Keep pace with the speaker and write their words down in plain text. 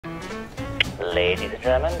Ladies and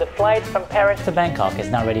gentlemen, the flight from Paris to Bangkok is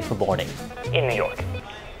now ready for boarding. In New York.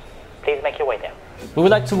 Please make your way there. We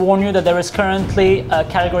would like to warn you that there is currently a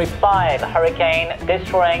Category 5 hurricane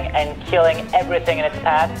destroying and killing everything in its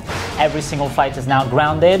path. Every single flight is now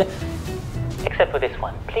grounded, except for this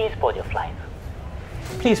one. Please board your flight.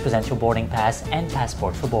 Please present your boarding pass and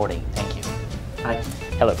passport for boarding. Thank you. Hi.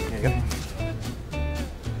 Hello. Here you go.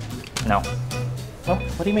 No. Oh,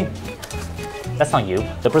 what do you mean? That's not you.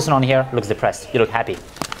 The person on here looks depressed. You look happy.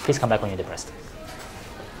 Please come back when you're depressed.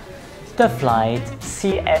 The flight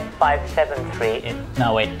CF573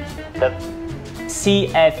 no wait. The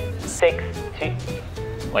CF62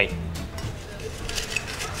 wait.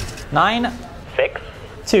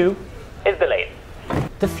 962 is delayed.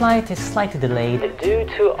 The flight is slightly delayed due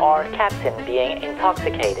to our captain being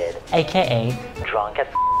intoxicated, aka drunk as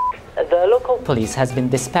f***. The local police has been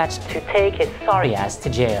dispatched to take his sorry ass to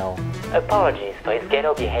jail. Apologies for his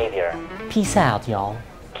ghetto behavior. Peace out, y'all.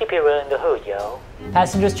 Keep it real in the hood, yo.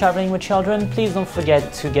 Passengers traveling with children, please don't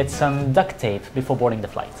forget to get some duct tape before boarding the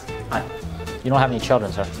flight. Hi. You don't have any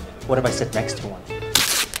children, sir. What if I sit next to one?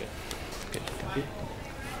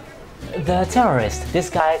 The terrorist,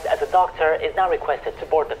 disguised as a doctor, is now requested to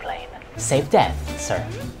board the plane. Safe death, sir.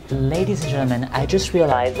 Ladies and gentlemen, I just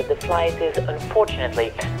realized that the flight is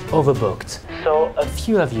unfortunately overbooked. So a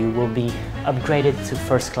few of you will be upgraded to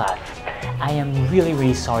first class. I am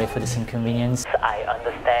really sorry for this inconvenience. I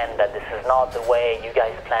understand that this is not the way you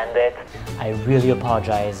guys planned it. I really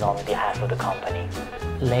apologize on behalf of the company.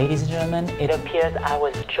 Ladies and gentlemen, it appears I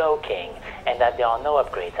was joking and that there are no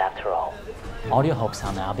upgrades after all. All your hopes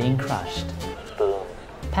are now being crushed. Boom.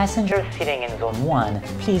 Passengers seating in Zone 1,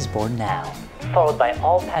 please board now. Followed by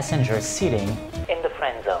all passengers seating in the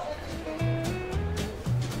friend zone.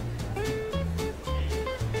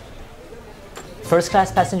 First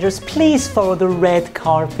class passengers, please follow the red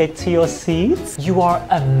carpet to your seats. You are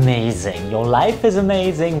amazing. Your life is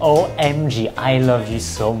amazing. OMG, I love you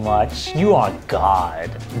so much. You are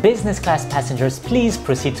God. Business class passengers, please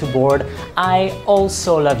proceed to board. I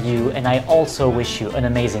also love you and I also wish you an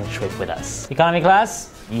amazing trip with us. Economy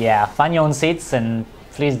class? Yeah, find your own seats and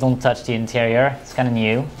please don't touch the interior. It's kind of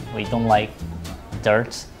new. We don't like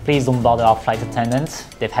dirt. Please don't bother our flight attendants.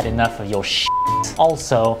 They've had enough of your shit.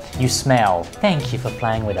 Also, you smell. Thank you for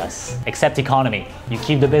flying with us. Except economy. You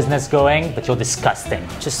keep the business going, but you're disgusting.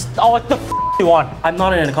 Just, oh, what the f do you want? I'm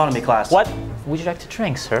not in an economy class. What? Would you like to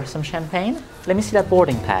drink, sir? Some champagne? Let me see that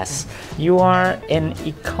boarding pass. You are in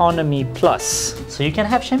economy plus. So you can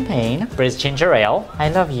have champagne, British ginger ale. I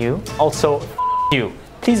love you. Also, f you.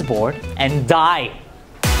 Please board and die.